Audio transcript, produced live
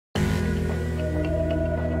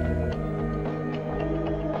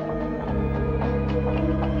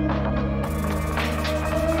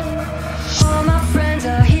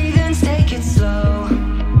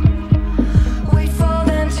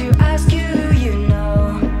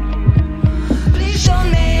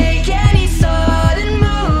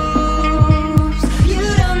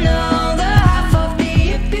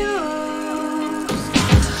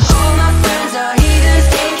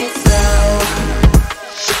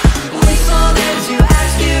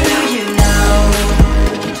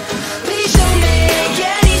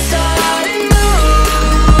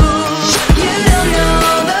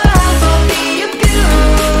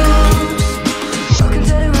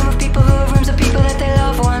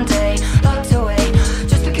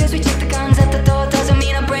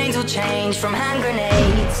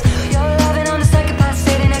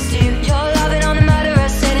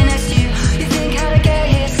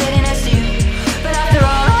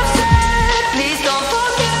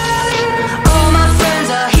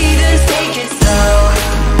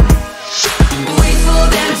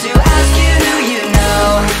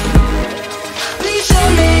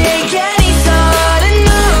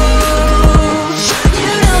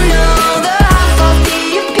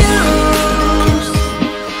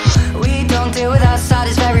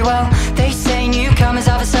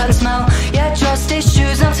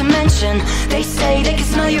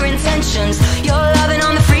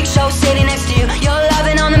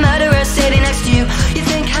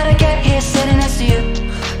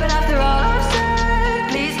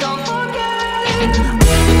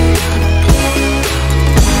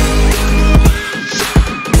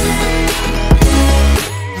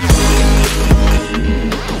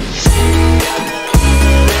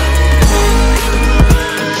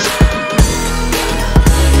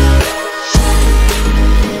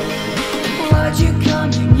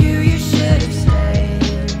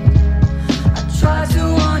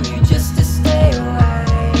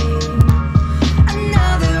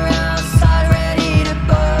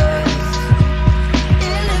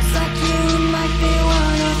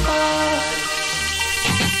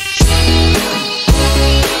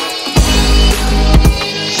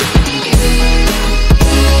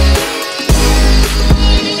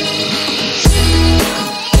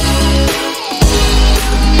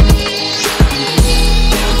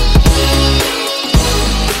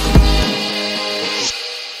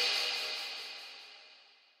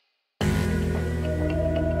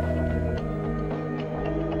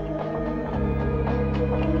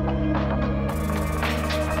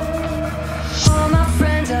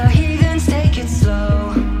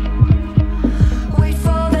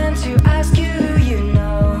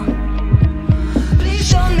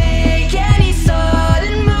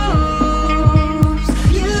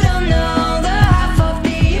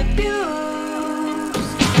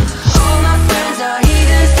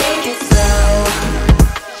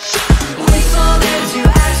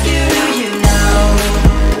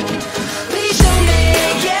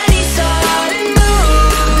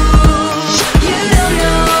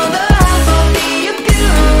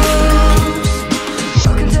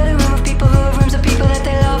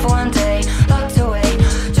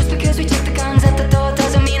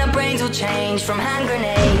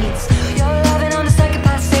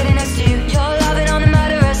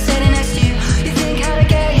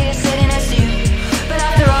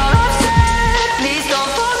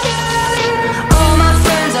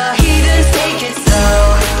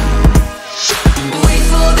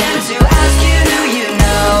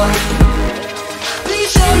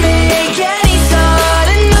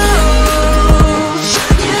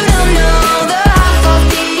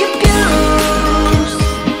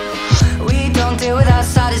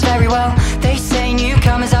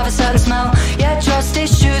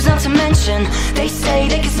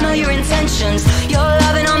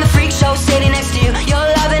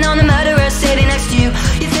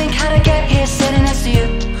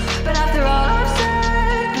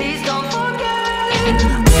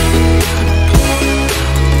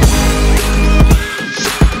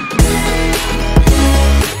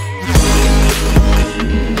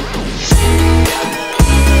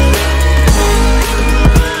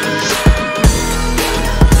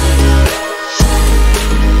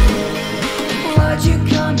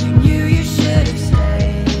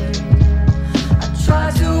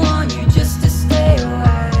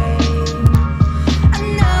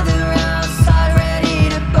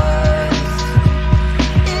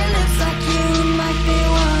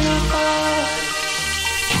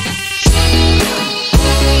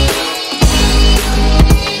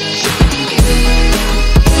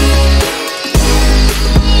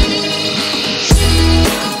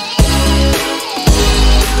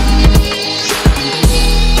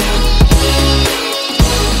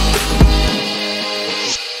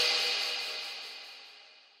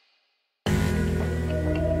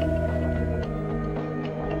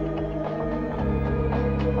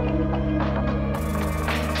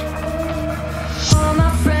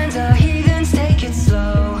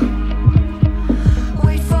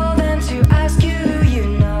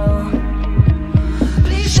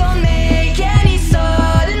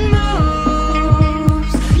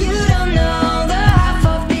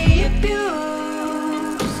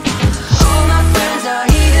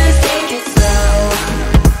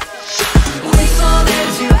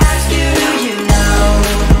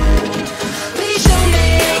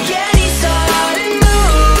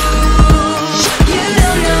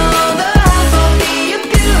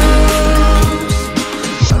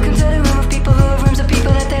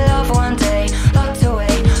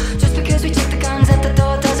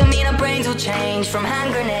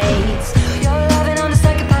mates. You're loving on the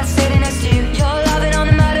psychopath sitting next to you. You're loving on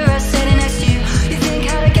the murderer sitting next to you. You think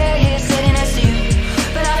how to get here sitting next to you.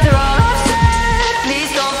 But after all I've said,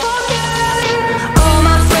 please don't forget. All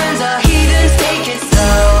my friends are heathens, take it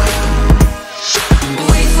slow.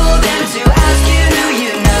 Wait for them to ask you who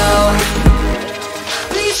you know.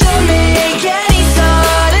 Please don't make any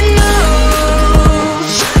sudden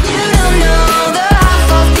moves. You don't know the half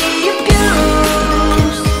of the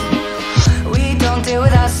abuse. We don't deal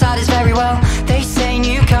with outsiders very well. They say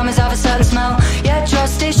newcomers have a certain smell. Yeah,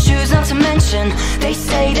 trust issues not to mention. They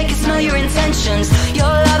say they can smell your intentions.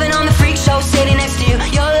 You're loving on the freak show sitting next to you.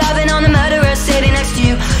 You're loving on the murderer sitting next to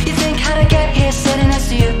you. You think how to get here sitting next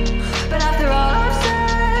to you. But after all I've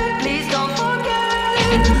said, please don't forget.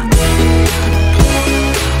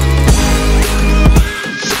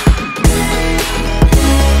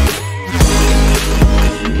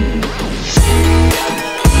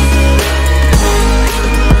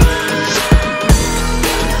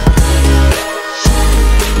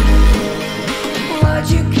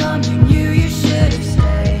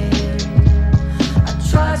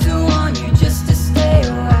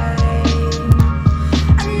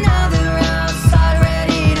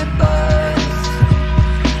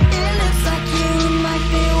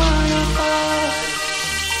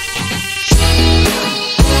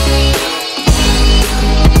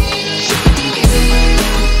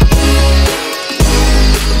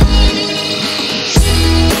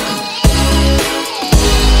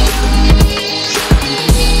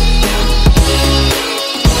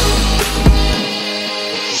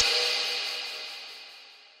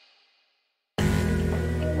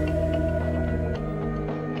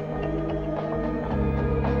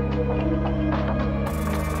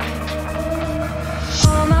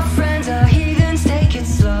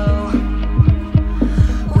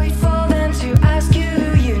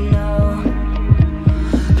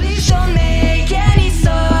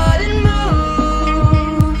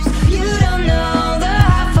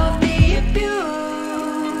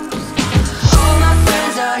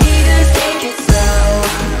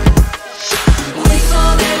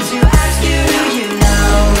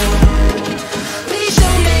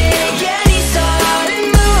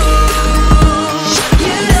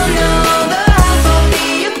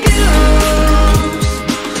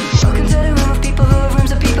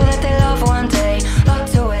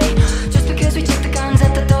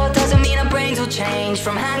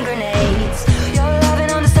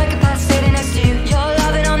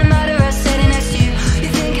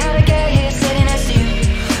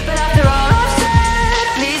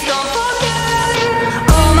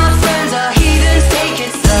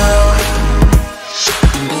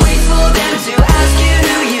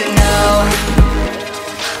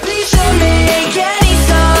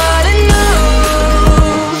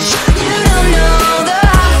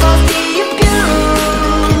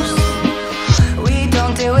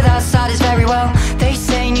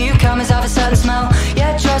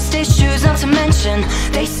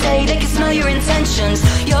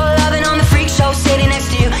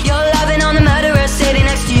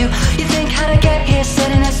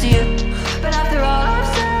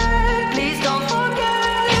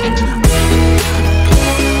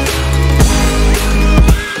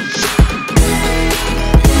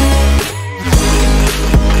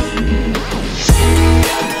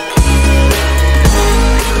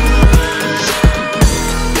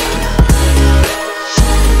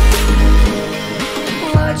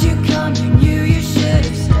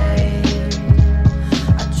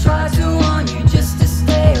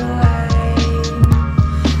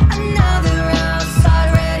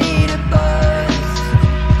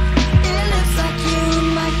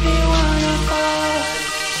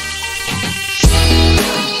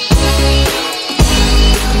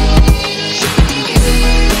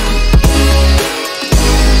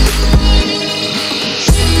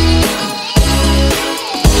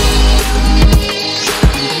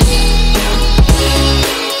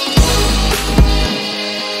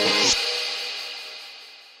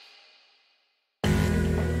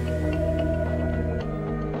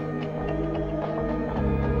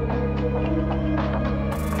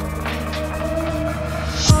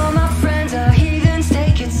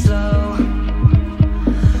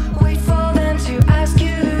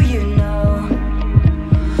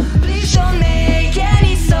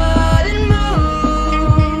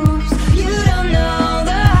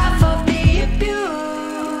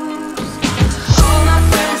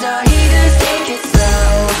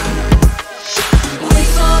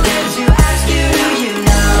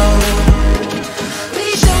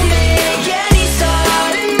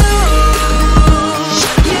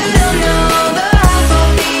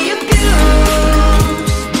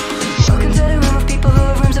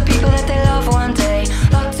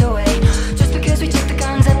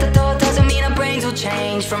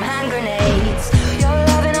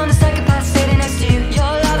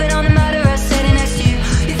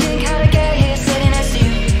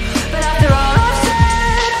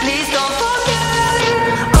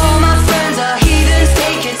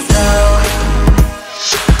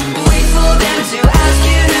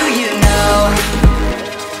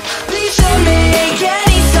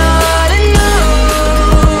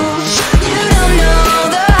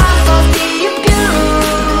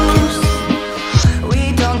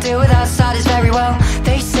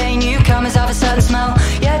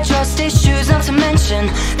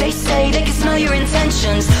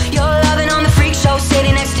 mentions. You're loving on the freak show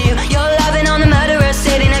sitting next to you. You're loving on the murderer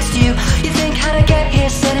sitting next to you. You think, how'd I get here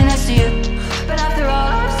sitting next to you? But after all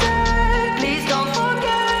I've said, please don't forget.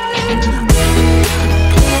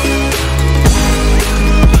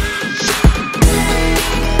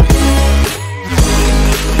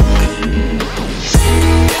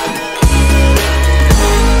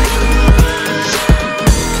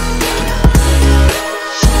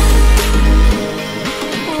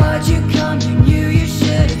 Why'd you come? You knew you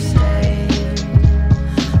should have stayed.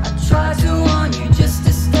 I tried to warn you just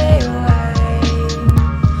to stay away.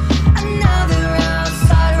 And now they're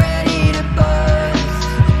outside ready to burst.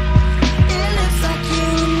 It looks like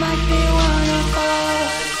you might be one of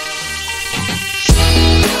us.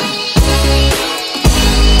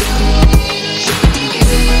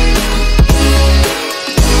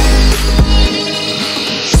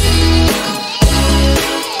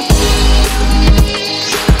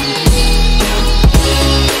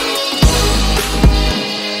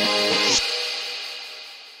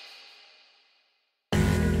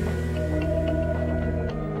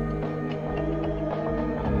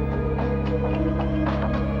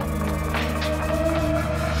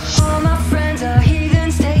 All my friends are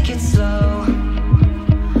heathens, take it slow.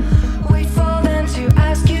 Wait for them to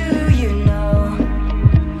ask you who you know.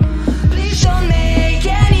 Please don't make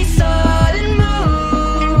any sudden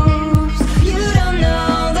moves. You don't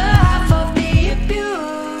know the half of the abuse.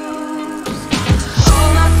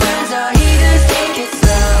 All my friends are heathens, take it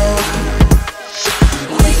slow.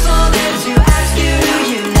 Wait for them to ask you who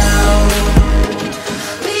you know.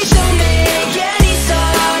 Please don't make any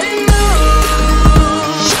sudden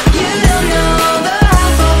moves. You don't know the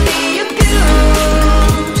half of the abuse.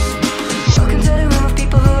 Welcome to the room of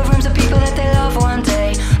people who have rooms of people that they love one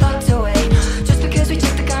day, locked away. Just because we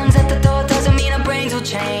check the guns at the door doesn't mean our brains will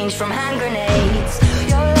change from hand grenades.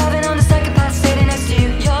 You're loving on the psychopath sitting next to you.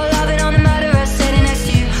 You're loving on the murderer sitting next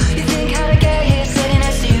to you. You think, how'd I get here sitting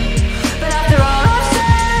next to you? But after all I've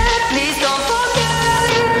said, please don't forget.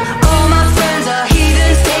 All my friends are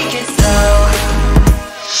heathens, take it slow.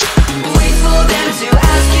 Wait for them to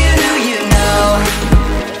ask you who you know.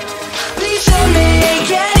 Please don't make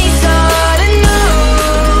any sudden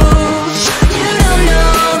moves. You don't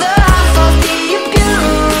know the half of the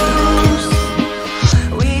abuse.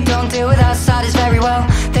 We don't deal with outsiders very well.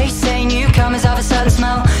 They say newcomers have a certain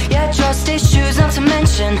smell. Yeah, trust issues not to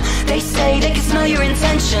mention. They say they can smell your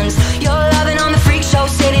intentions. You're loving on the freak show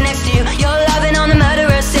sitting next to you. You're loving on the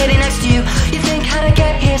murderer sitting next to you. You think, how'd I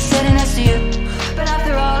get here sitting next to you? But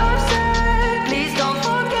after all I've said, please don't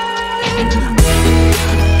forget.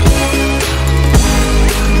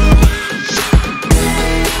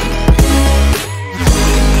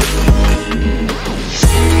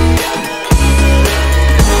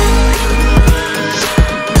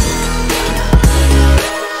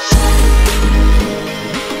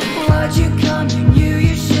 Why'd you come? You knew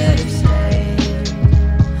you should have stayed.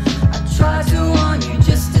 I tried to warn you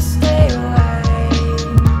just to stay away.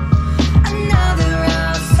 And now they're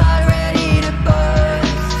outside ready to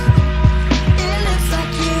burst. It looks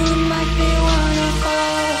like you might be one of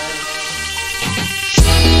us.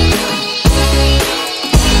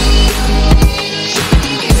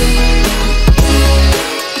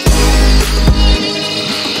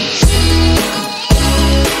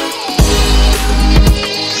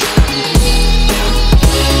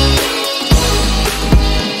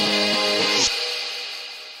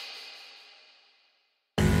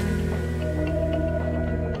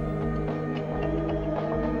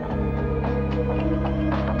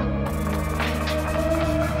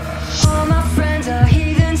 All my friends are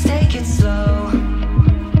heathens, take it slow.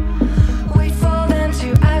 Wait for them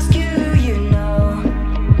to ask you who you know.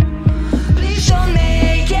 Please don't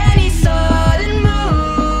make any sudden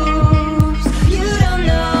moves. You don't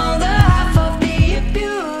know the half of the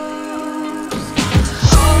abuse.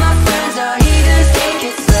 All my friends are heathens, take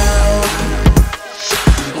it slow.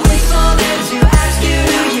 Wait for them to ask you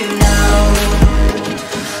who you know.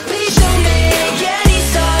 Please don't make any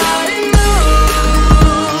sudden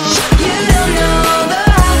moves. You don't know the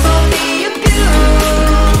half of the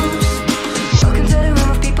abuse. Welcome to the room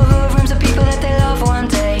of people who have rooms of people that they love one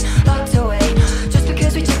day, locked away. Just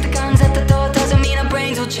because we check the guns at the door doesn't mean our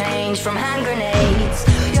brains will change from hand grenades.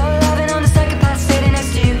 You're loving on the psychopath sitting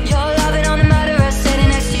next to you. You're loving on the murderer sitting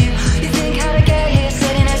next to you. You think, how'd I get here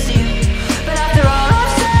sitting next to you? But after all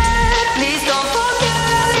I've said, please don't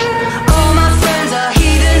forget. All my friends are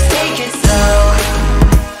heathens, take it slow.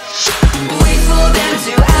 Wait for them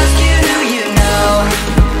to ask you who you know.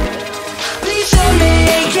 Please don't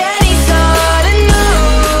make any sudden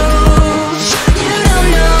moves. You don't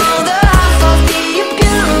know the half of the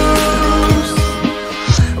abuse.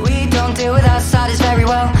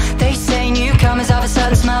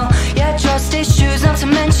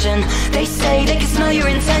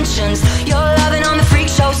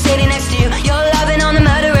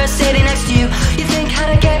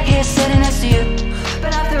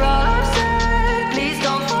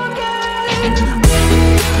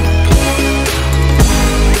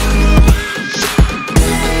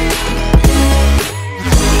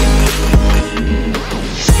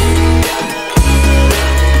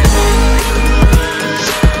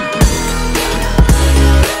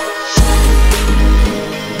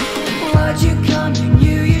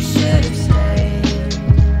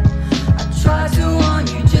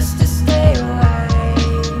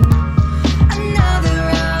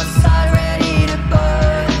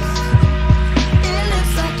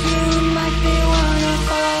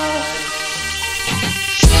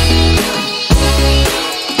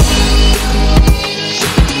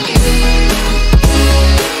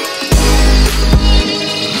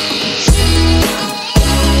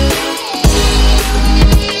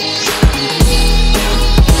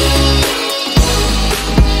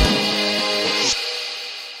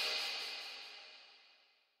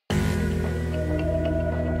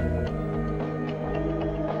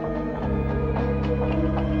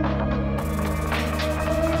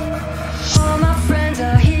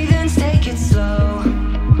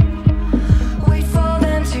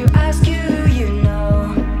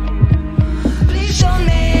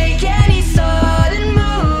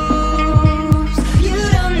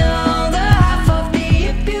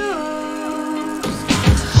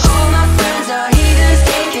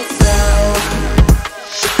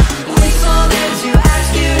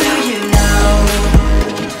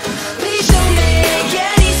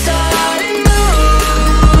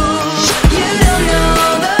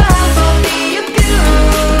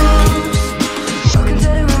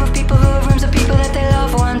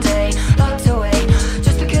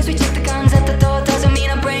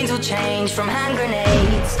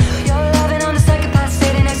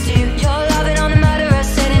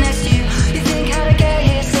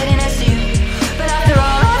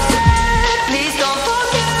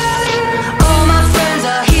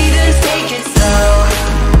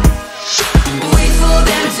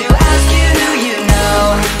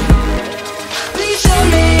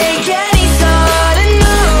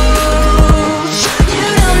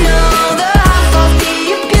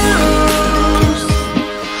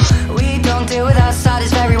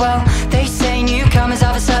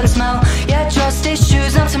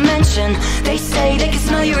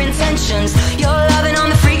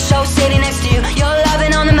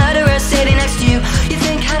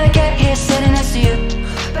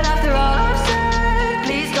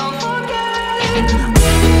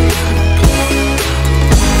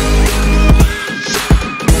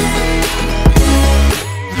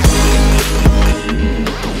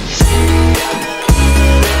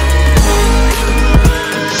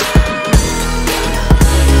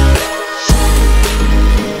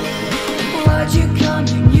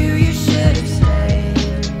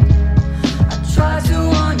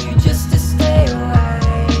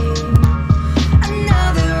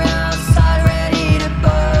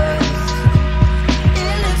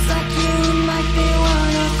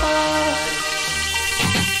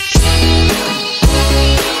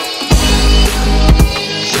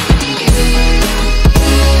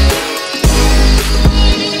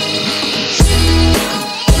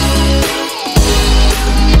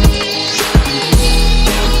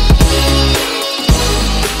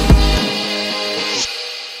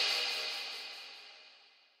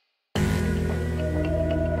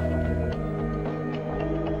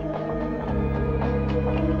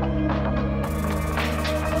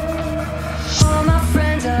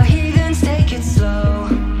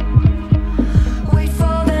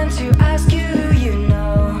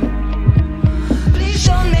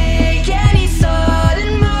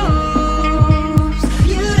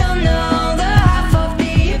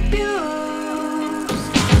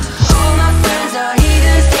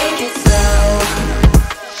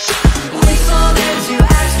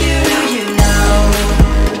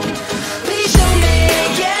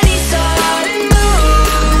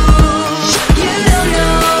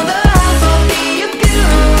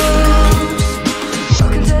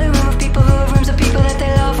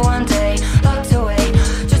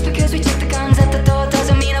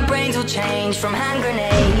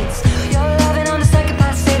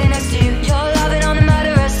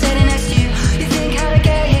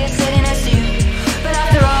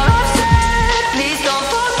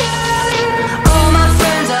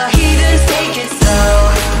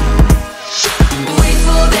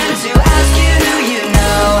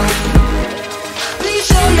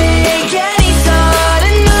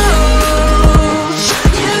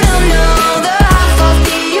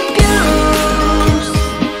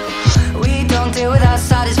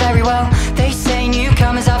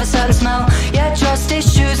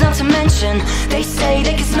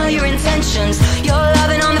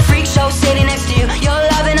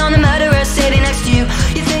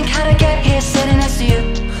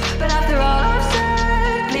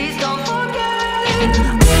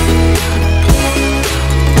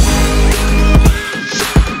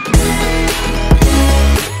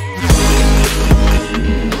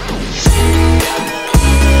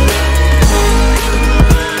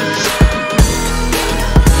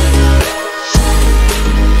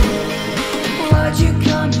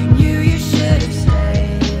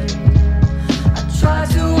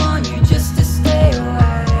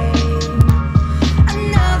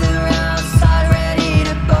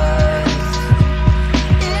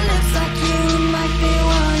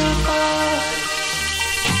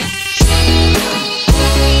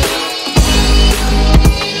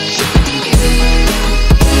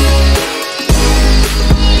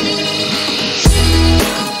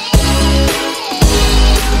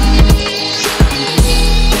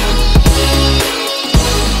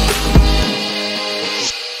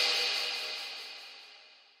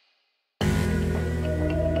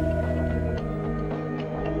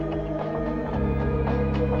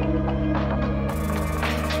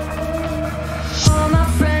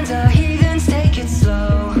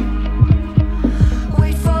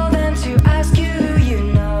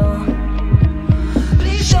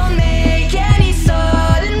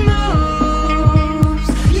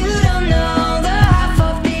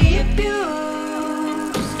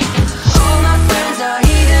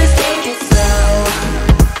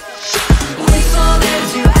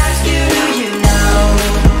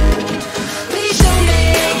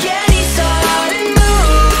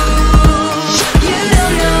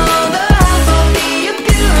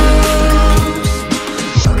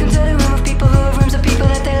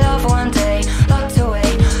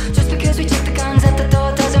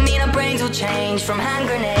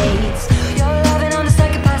 AIDS. You're loving on the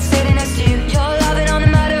psychopath sitting next to you. You're loving on the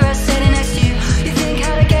murderer sitting next to you. You think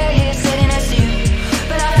how to get here sitting next to you.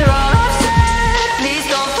 But after all I've said, please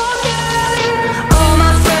don't forget. All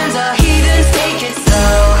my friends are heathens, take it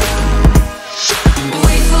slow.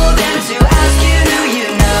 Wait for them to ask you who you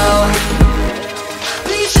know.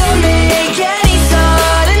 Please don't make any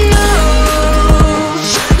sudden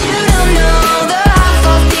moves. You don't know the half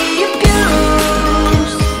of the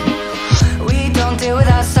abuse. We don't deal with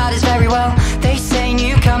outsiders very well. They say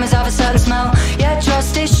newcomers have a certain smell. Yeah,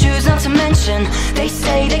 trust issues not to mention. They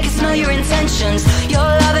say they can smell your intentions.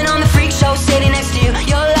 You're loving on the freak show sitting next to you.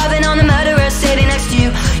 You're loving on the murderer sitting next to you.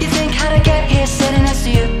 You think how to get here sitting next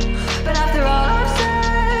to you. But after all I've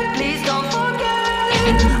said, please don't forget.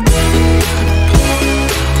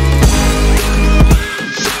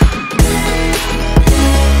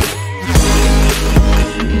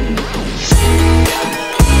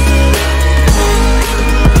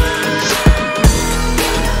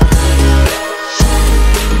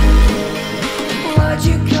 Why'd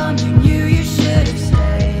you come? You knew you should have stayed.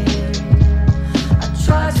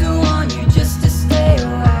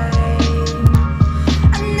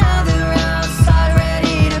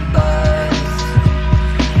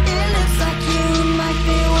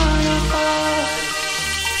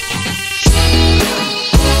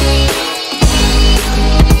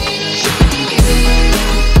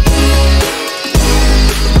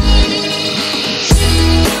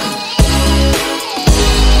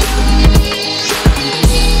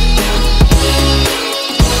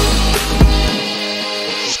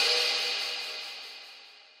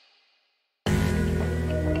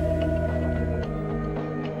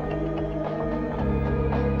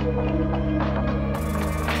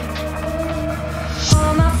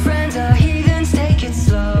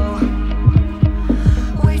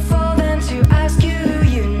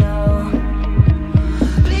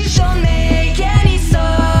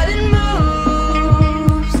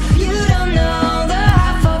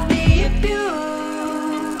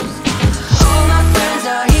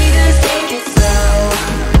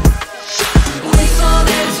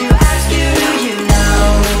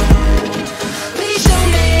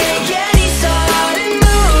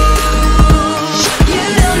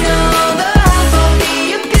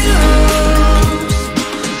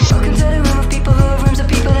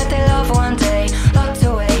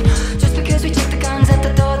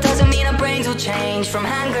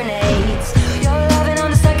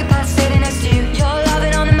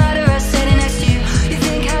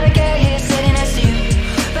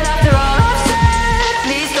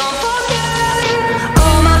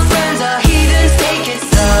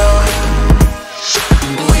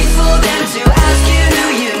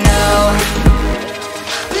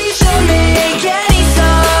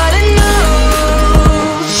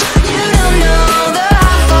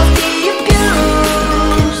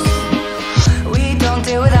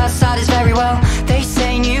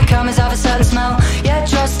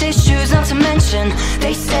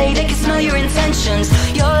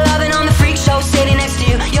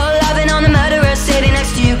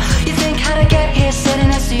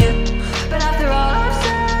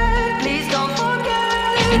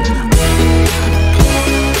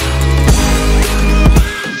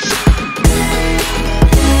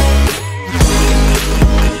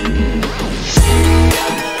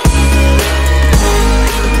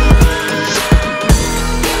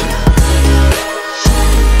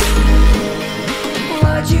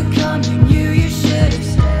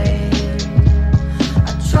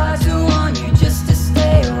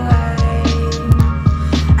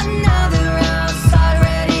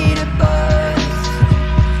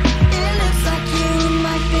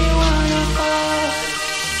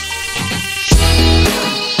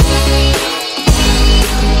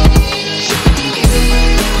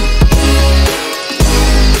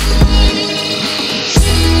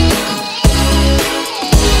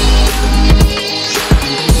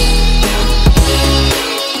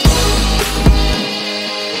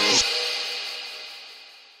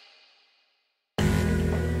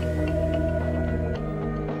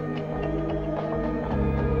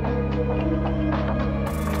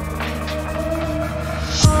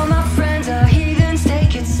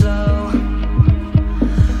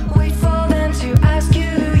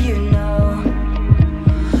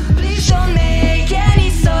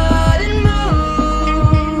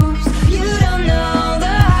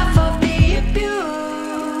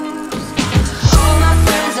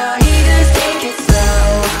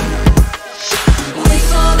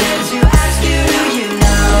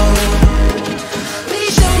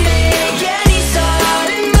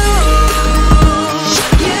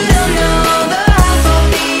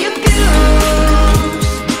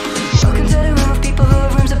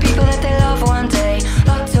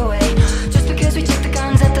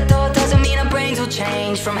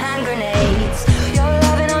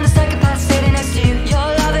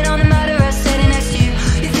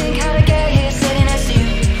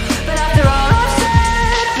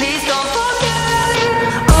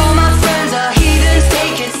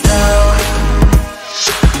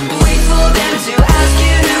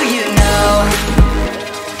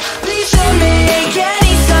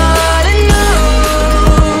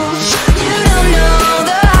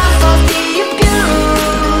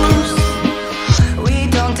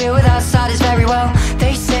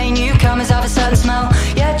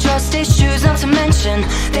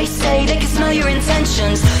 smell your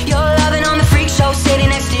intentions. You're loving on the freak show sitting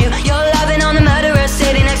next to you. You're loving on the murderer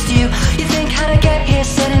sitting next to you. You think how'd I get here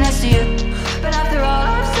sitting next to you? But after all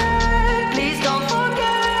I've said, please don't forget.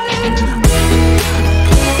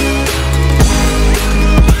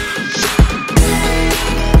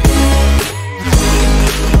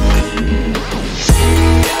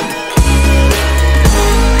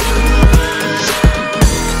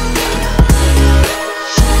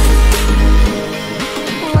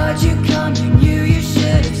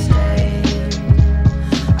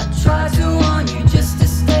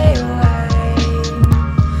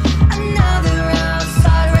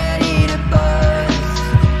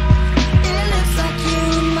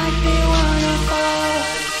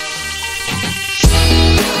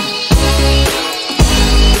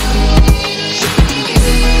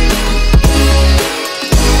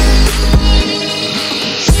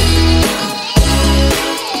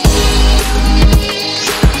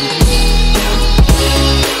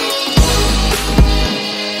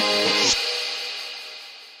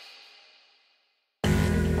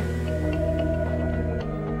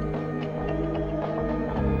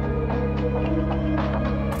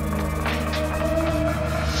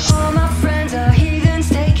 All my friends are heathens,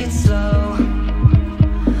 take it slow.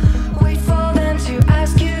 Wait for them to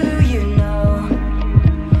ask you who you know.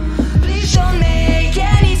 Please don't make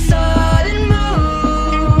any sudden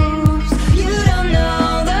moves. You don't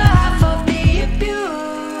know the half of the abuse.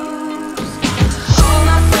 All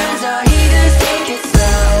my friends are heathens, take it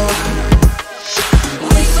slow.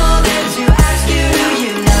 Wait for them to ask you who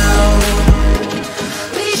you know.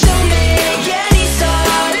 Please don't make any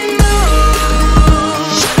sudden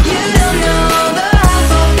moves. You don't know the half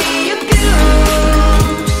of the abuse.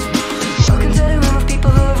 Welcome to the room of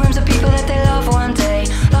people who have rooms of people that they love one day,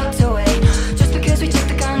 locked away. Just because we check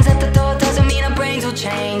the guns at the door doesn't mean our brains will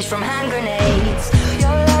change from hand grenades.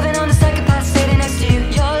 You're loving on the psychopath sitting next to you.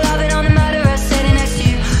 You're loving on the murderer sitting next to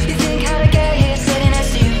you. You think how'd I get here sitting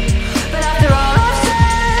next to you? But after all I've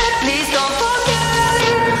said, please don't forget.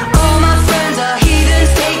 All my friends are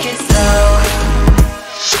heathens, take it slow.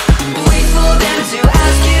 Wait for them to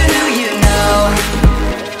ask you who you know.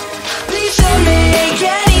 Please don't make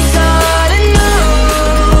any sudden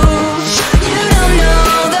moves. You don't know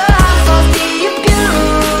the half of the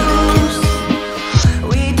abuse.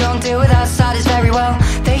 We don't deal with outsiders very well.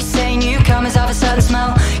 They say newcomers have a certain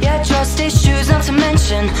smell. Yeah, trust issues not to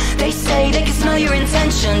mention. They say they can smell your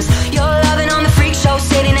intentions. You're loving on the freak show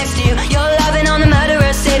sitting next to you. You're loving on the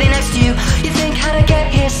murderer sitting next to you. You think how'd I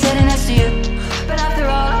get here sitting next to you? But after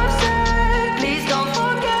all I've said, please don't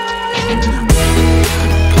forget.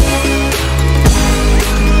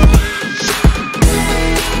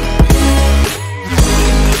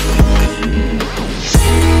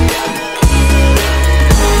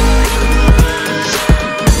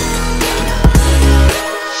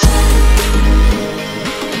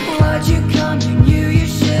 Why'd you come? You knew you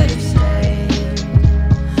should have stayed.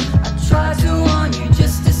 I tried to warn you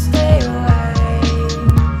just to stay away.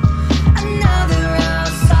 And now they're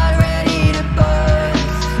outside ready to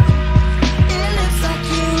burst. It looks like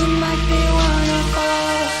you might be one of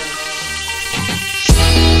us.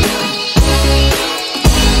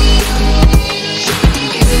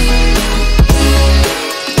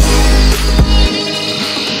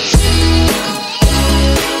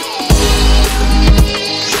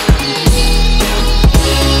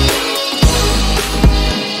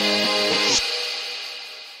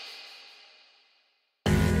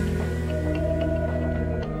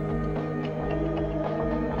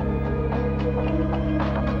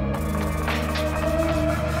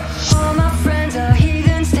 All my friends are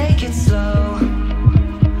heathens, take it slow.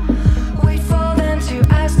 Wait for them to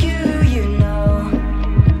ask you who you know.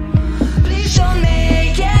 Please don't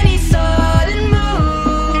make any sudden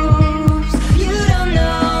moves. You don't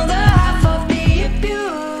know the half of the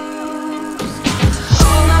abuse.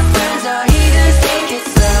 All my friends are heathens, take it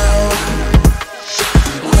slow.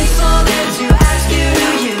 Wait for them to ask you who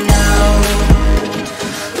you know.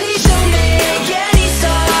 Please don't make any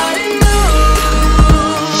sudden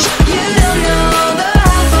moves. You don't know the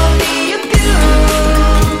half of the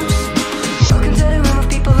abuse. Welcome to the room of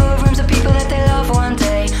people who have rooms of people that they love one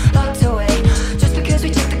day, locked away. Just because we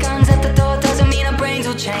check the guns at the door doesn't mean our brains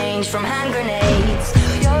will change from hand grenades.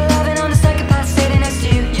 You're loving on the psychopath sitting next to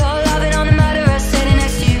you. You're loving on the murderer sitting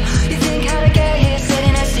next to you. You think how'd I get here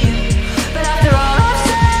sitting next to you? But after all I've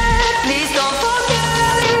said, please don't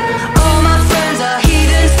forget. All my friends are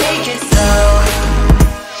heathens, take it slow.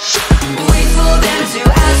 Wait for them to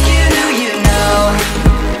ask you who you know.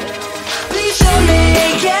 Please don't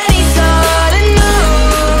make any sudden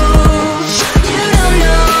moves. You don't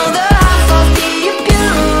know the half of the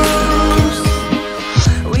abuse.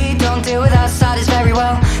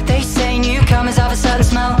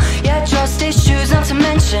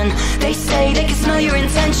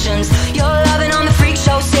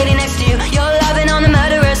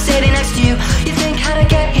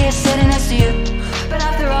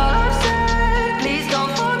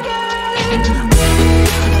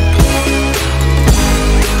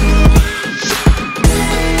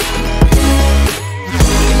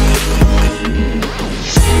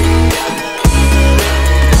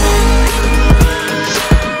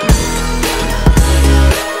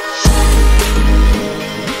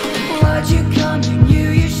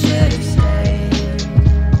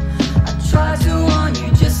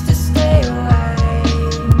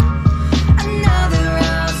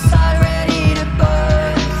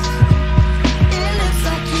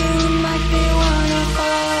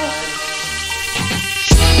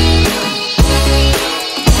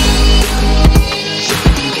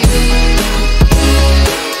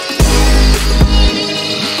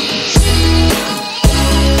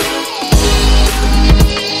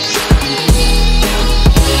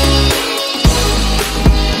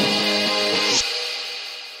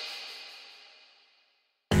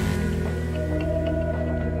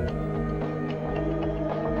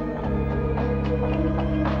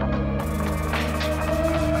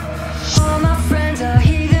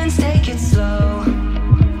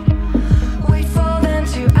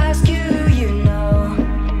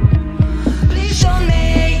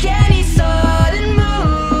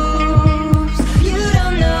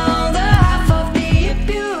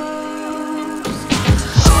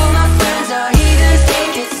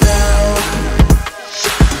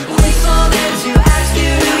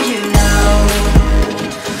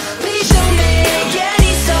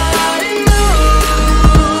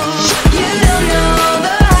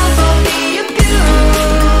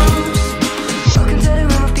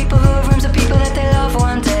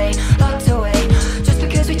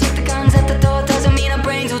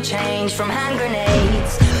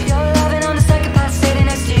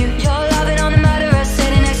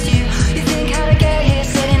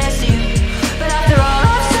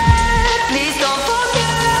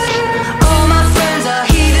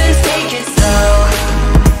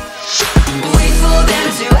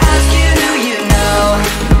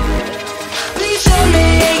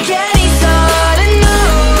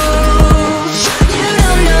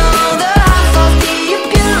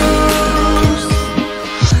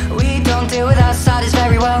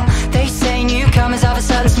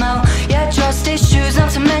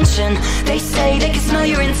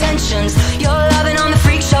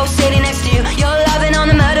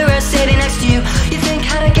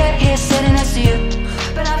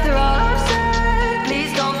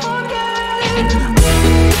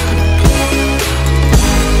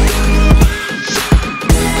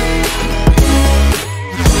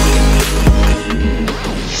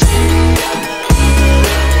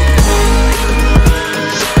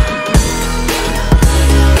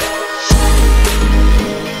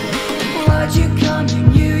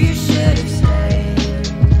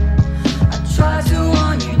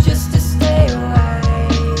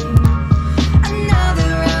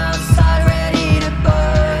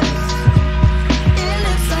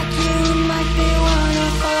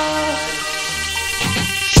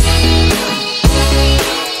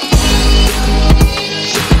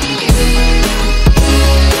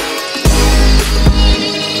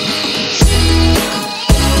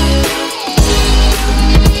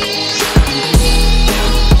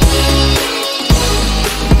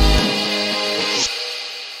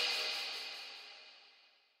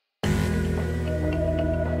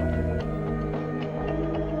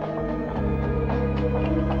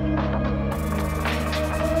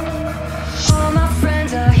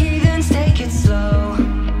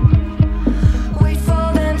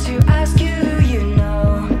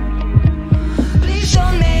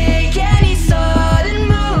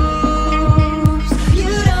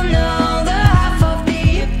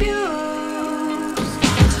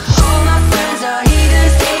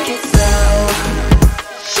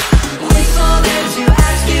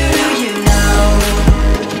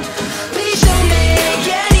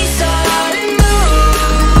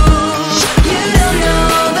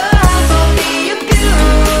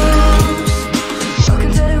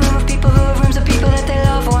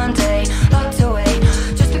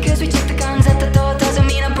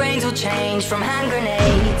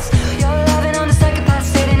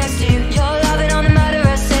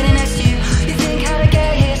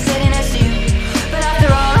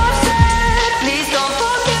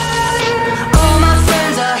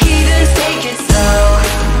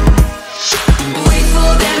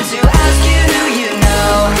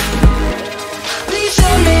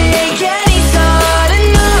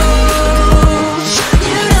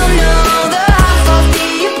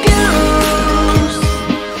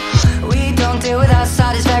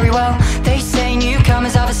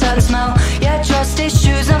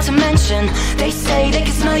 mention. They say they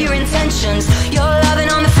can smell your intentions. You're loving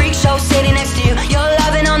on the freak show sitting next to you. You're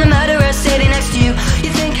loving on the murderer sitting next to you.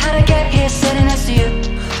 You think how'd I get here sitting next to you?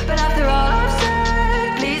 But after all I've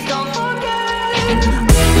said, please don't forget.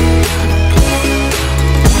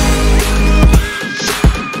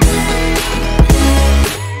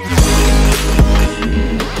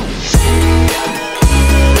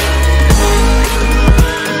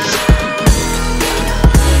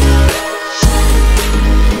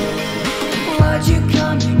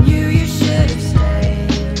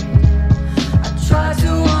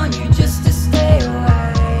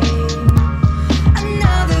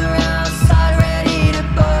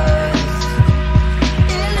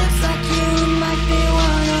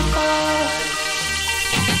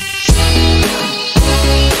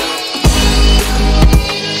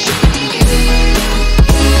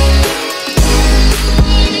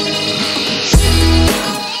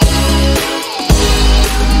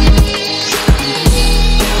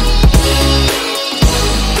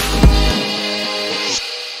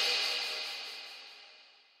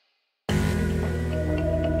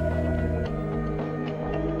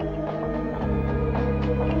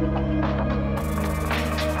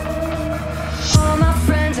 All my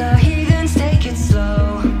friends are heathens, take it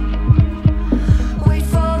slow. Wait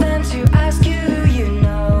for them to ask you who you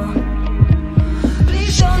know.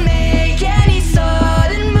 Please don't make any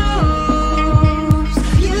sudden moves.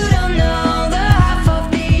 You don't know the half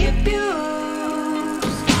of the abuse.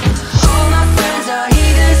 All my friends are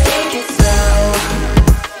heathens, take it slow.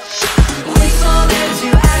 Wait for them to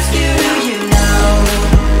ask you who you know.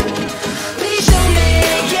 Please don't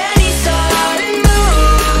make any sudden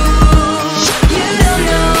moves. You don't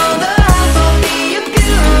know the half of the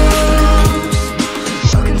abuse.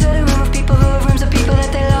 Welcome to the room of people who have rooms of people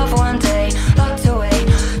that they love one day, locked away.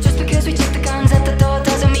 Just because we check the guns at the door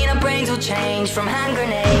doesn't mean our brains will change from hand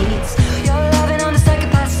grenades. You're loving on the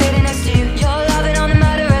psychopath sitting next to you. You're loving on the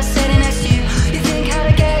murderer sitting next to you. You think how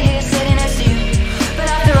to get here sitting next to you. But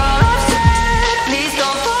after all I've said, please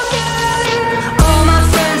don't forget. All my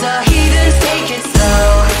friends are heathens, take it slow.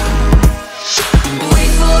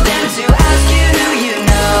 Wait for them to ask you who you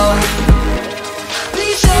know.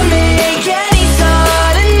 Please don't make any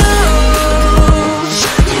sudden moves.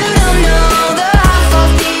 You don't know the half of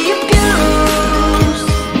the abuse.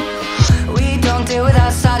 We don't deal with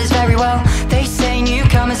outsiders very well. They say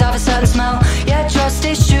newcomers have a certain smell. Yeah, trust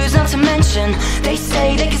issues not to mention. They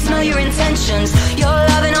say they can smell your intentions. You're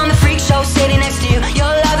loving on the freak show sitting next to you.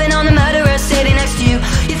 You're loving on the murderer sitting next to you.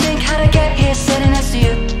 You think how'd I get here sitting next to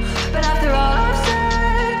you? But after all I've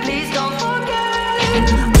said, please don't forget.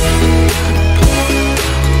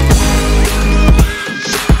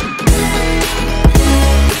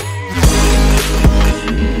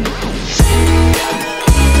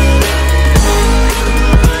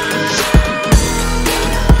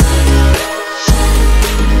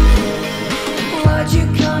 Why'd you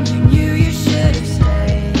come? You knew you should have stayed.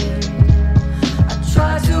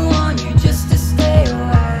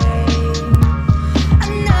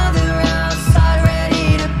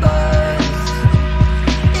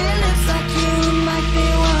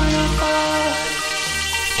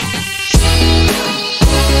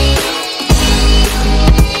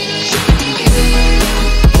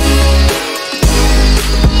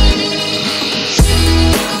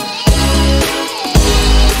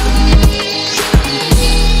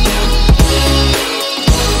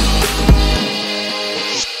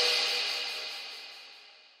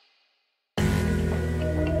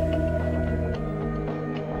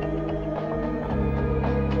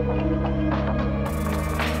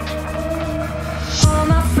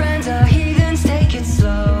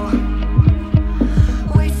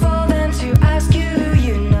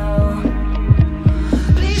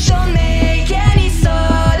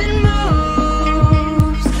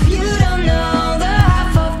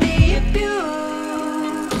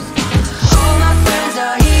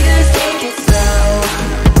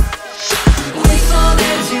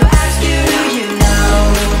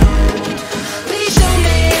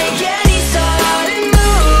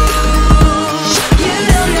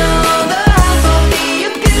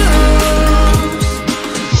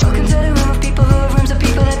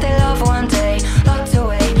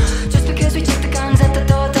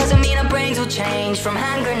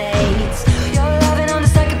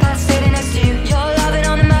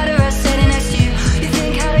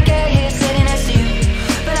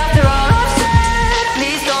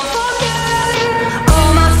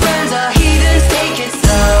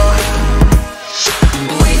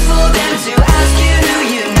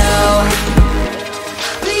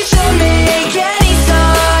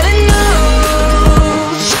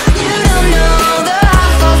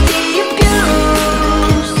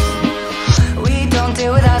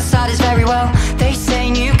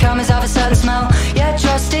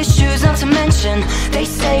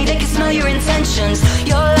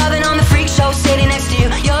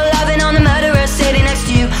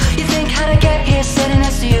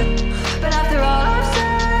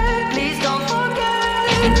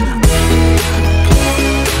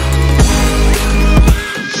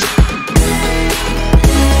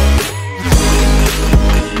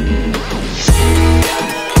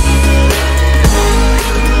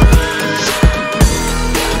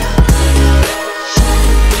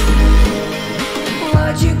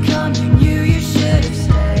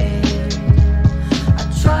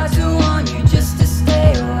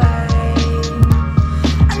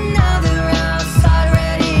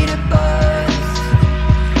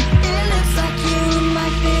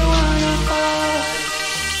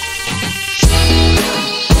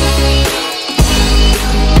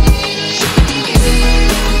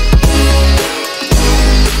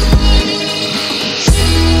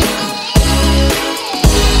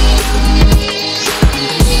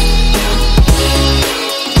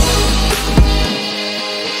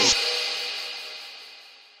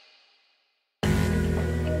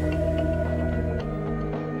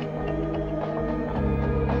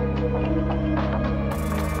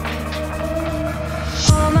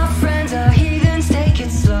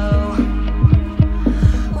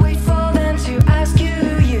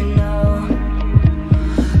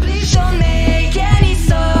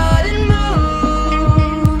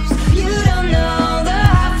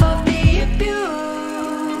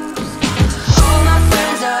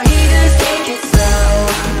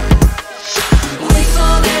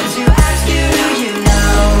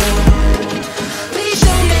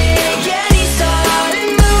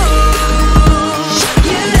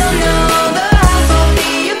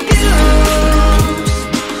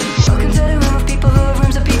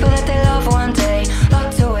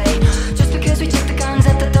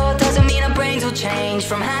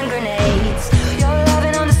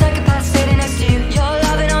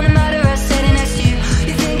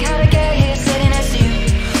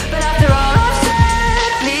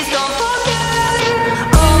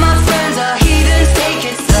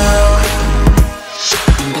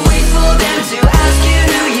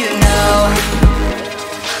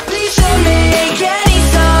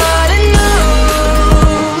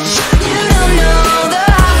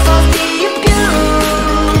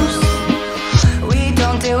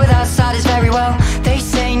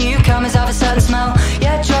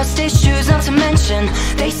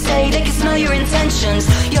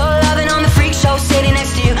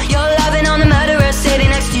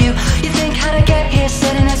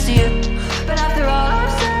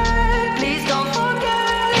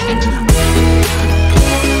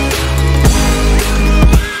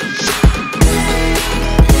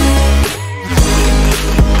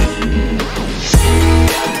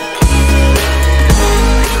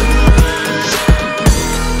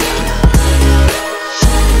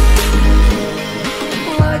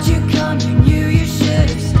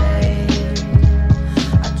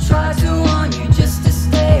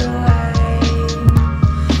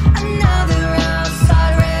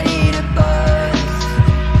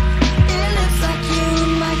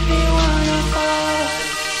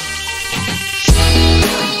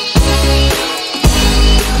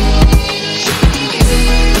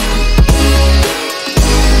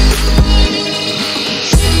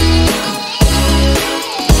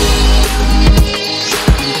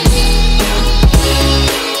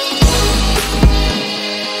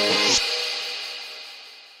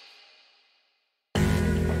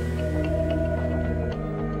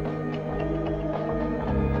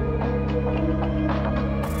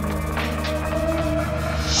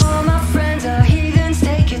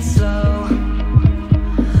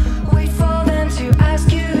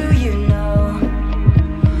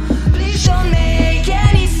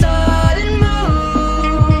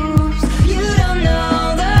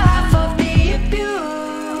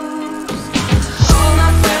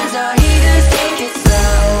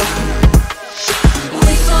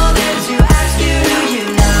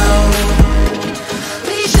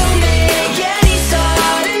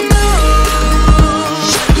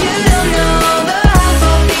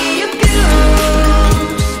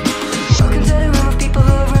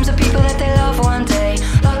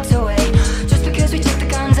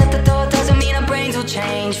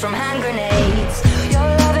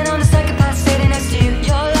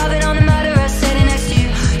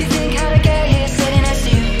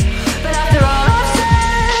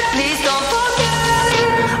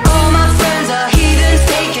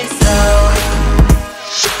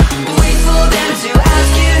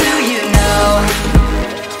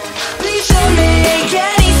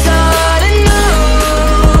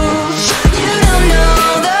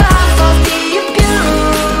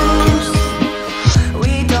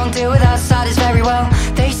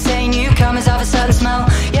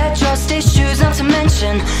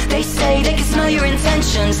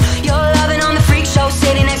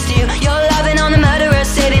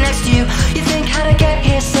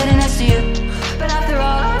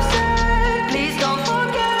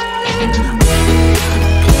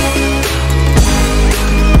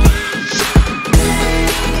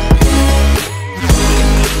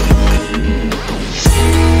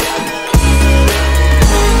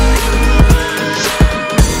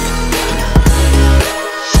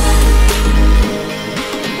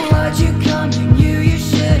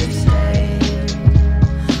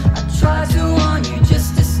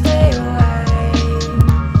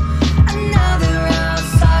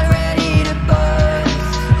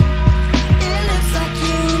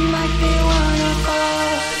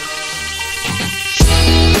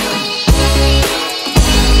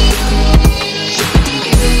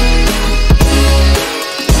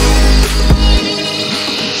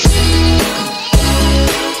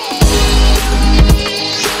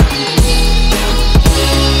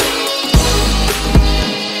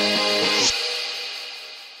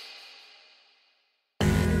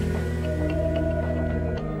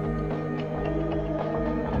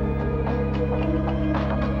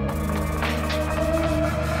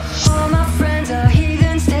 All my friends are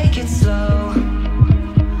heathens, take it slow.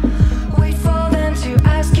 Wait for them to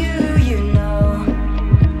ask you who you know.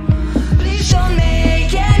 Please don't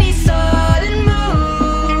make any sudden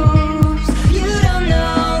moves. You don't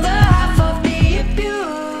know the half of the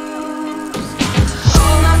abuse.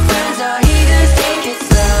 All my friends are heathens, take it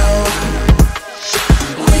slow.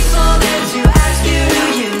 Wait for them to ask you who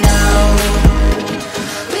you know.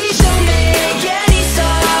 Please don't make any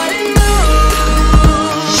sudden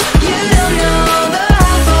moves. You don't know the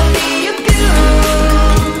half of the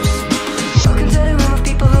abuse. Welcome to the room of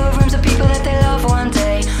people who have rooms of people that they love one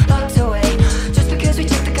day, locked away. Just because we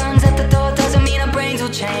check the guns at the door doesn't mean our brains will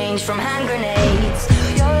change from hand grenades.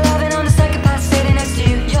 You're loving on the psychopath sitting next to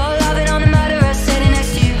you. You're loving on the murderer sitting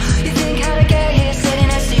next to you. You think how to get here sitting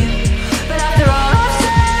next to you. But after all I've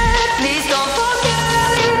said, please don't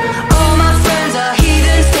forget. All my friends are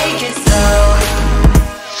heathens, take it slow.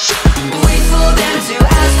 Wait for them to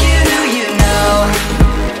ask you who you know.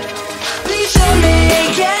 Please don't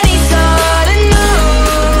make any sudden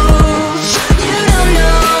moves. You don't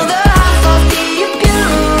know the half of the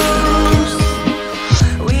abuse.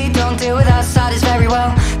 We don't deal with outsiders very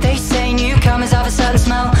well. They say newcomers have a certain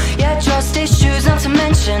smell. Yeah, trust issues not to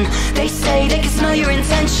mention. They say they can smell your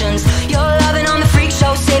intentions. You're loving on the freak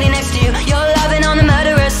show sitting next to you. You're loving on the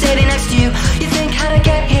murderer sitting next to you. You think how to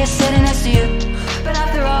get here sitting next to you. But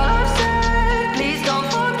after all I've said, please don't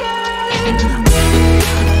forget.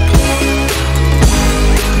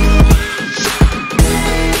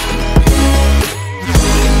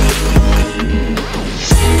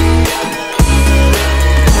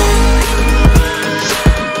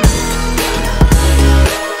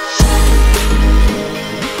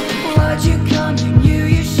 Why'd you come? You knew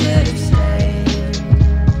you should have stayed.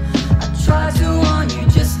 I tried to warn you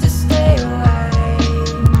just to stay away.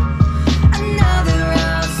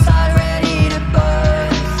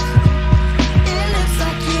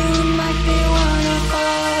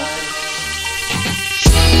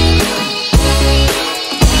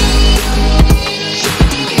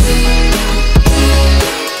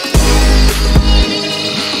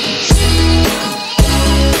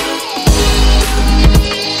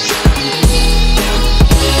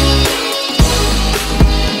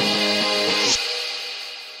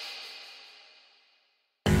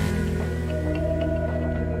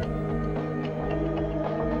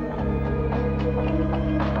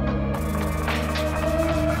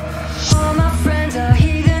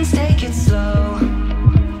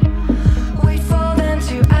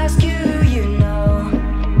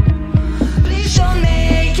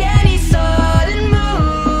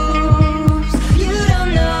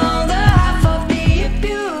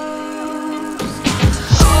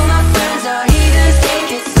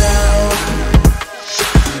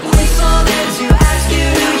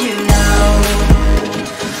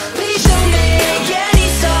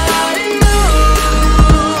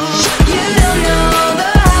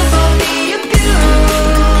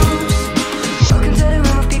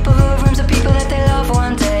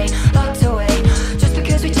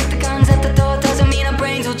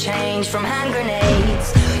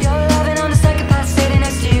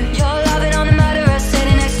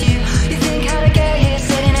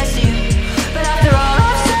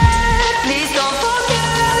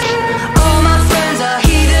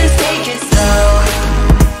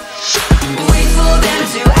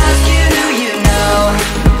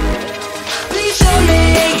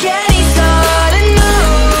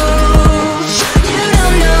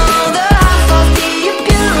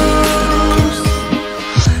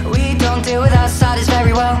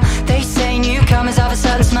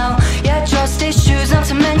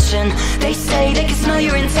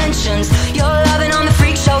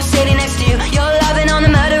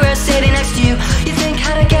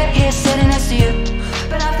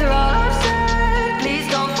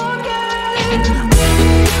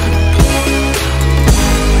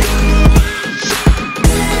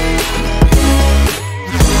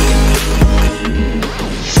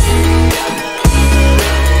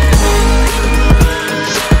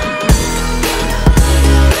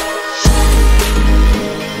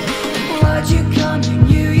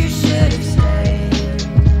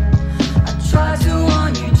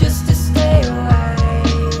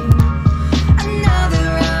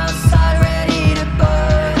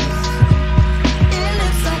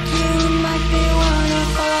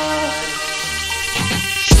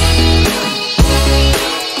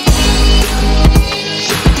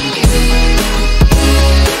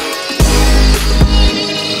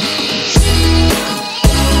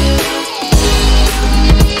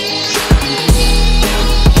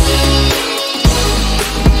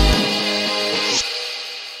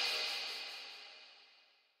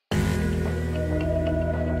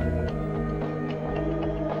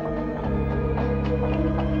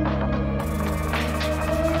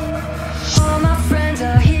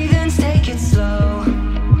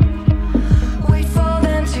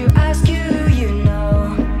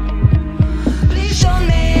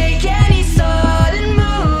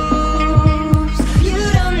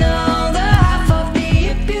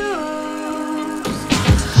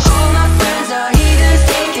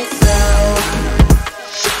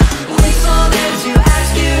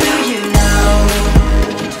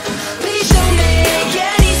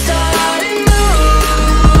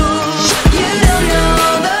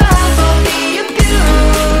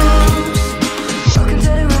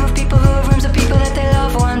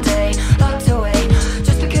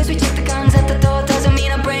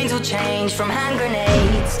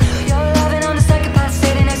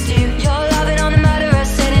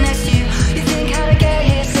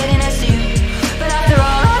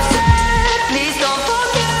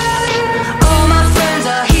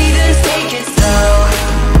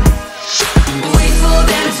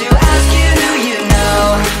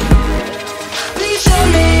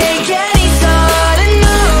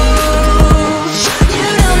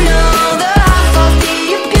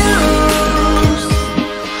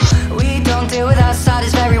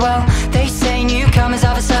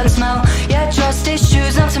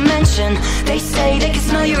 attention. They say they can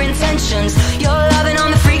smell your intentions. You're loving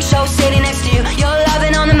on the freak show sitting next to you. You're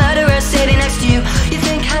loving on the murderer sitting next to you. You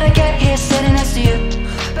think how to get here sitting next to you.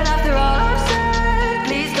 But after all I've said,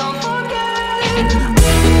 please don't forget.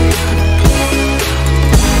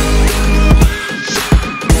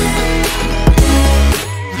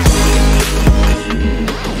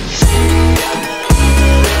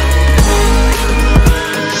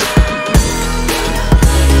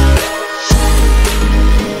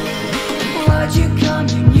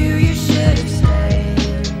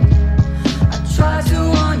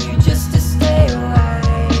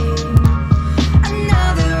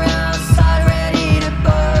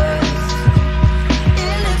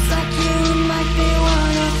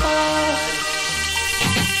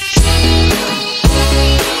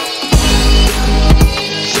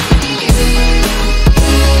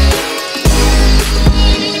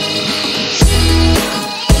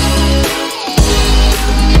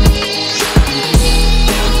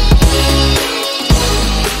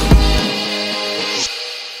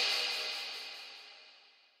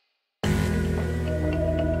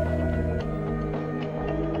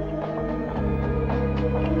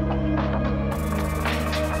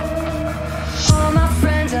 All my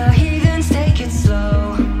friends are heathens, take it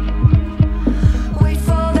slow. Wait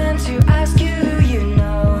for them to ask you who you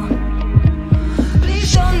know.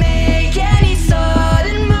 Please don't make any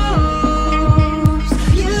sudden moves.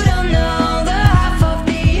 You don't know the half of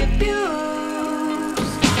the abuse.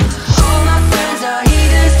 All my friends are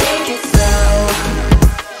heathens, take it slow.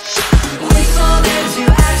 Wait for them to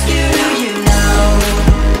ask you who you know.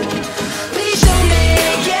 Please don't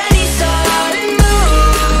make any sudden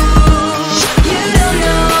moves. You don't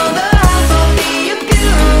know the half of the abuse.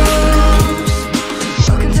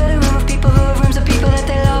 Welcome to the room of people who have rooms of people that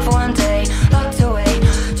they love one day locked away.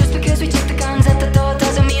 Just because we check the guns at the door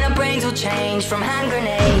doesn't mean our brains will change from hand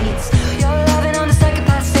grenades.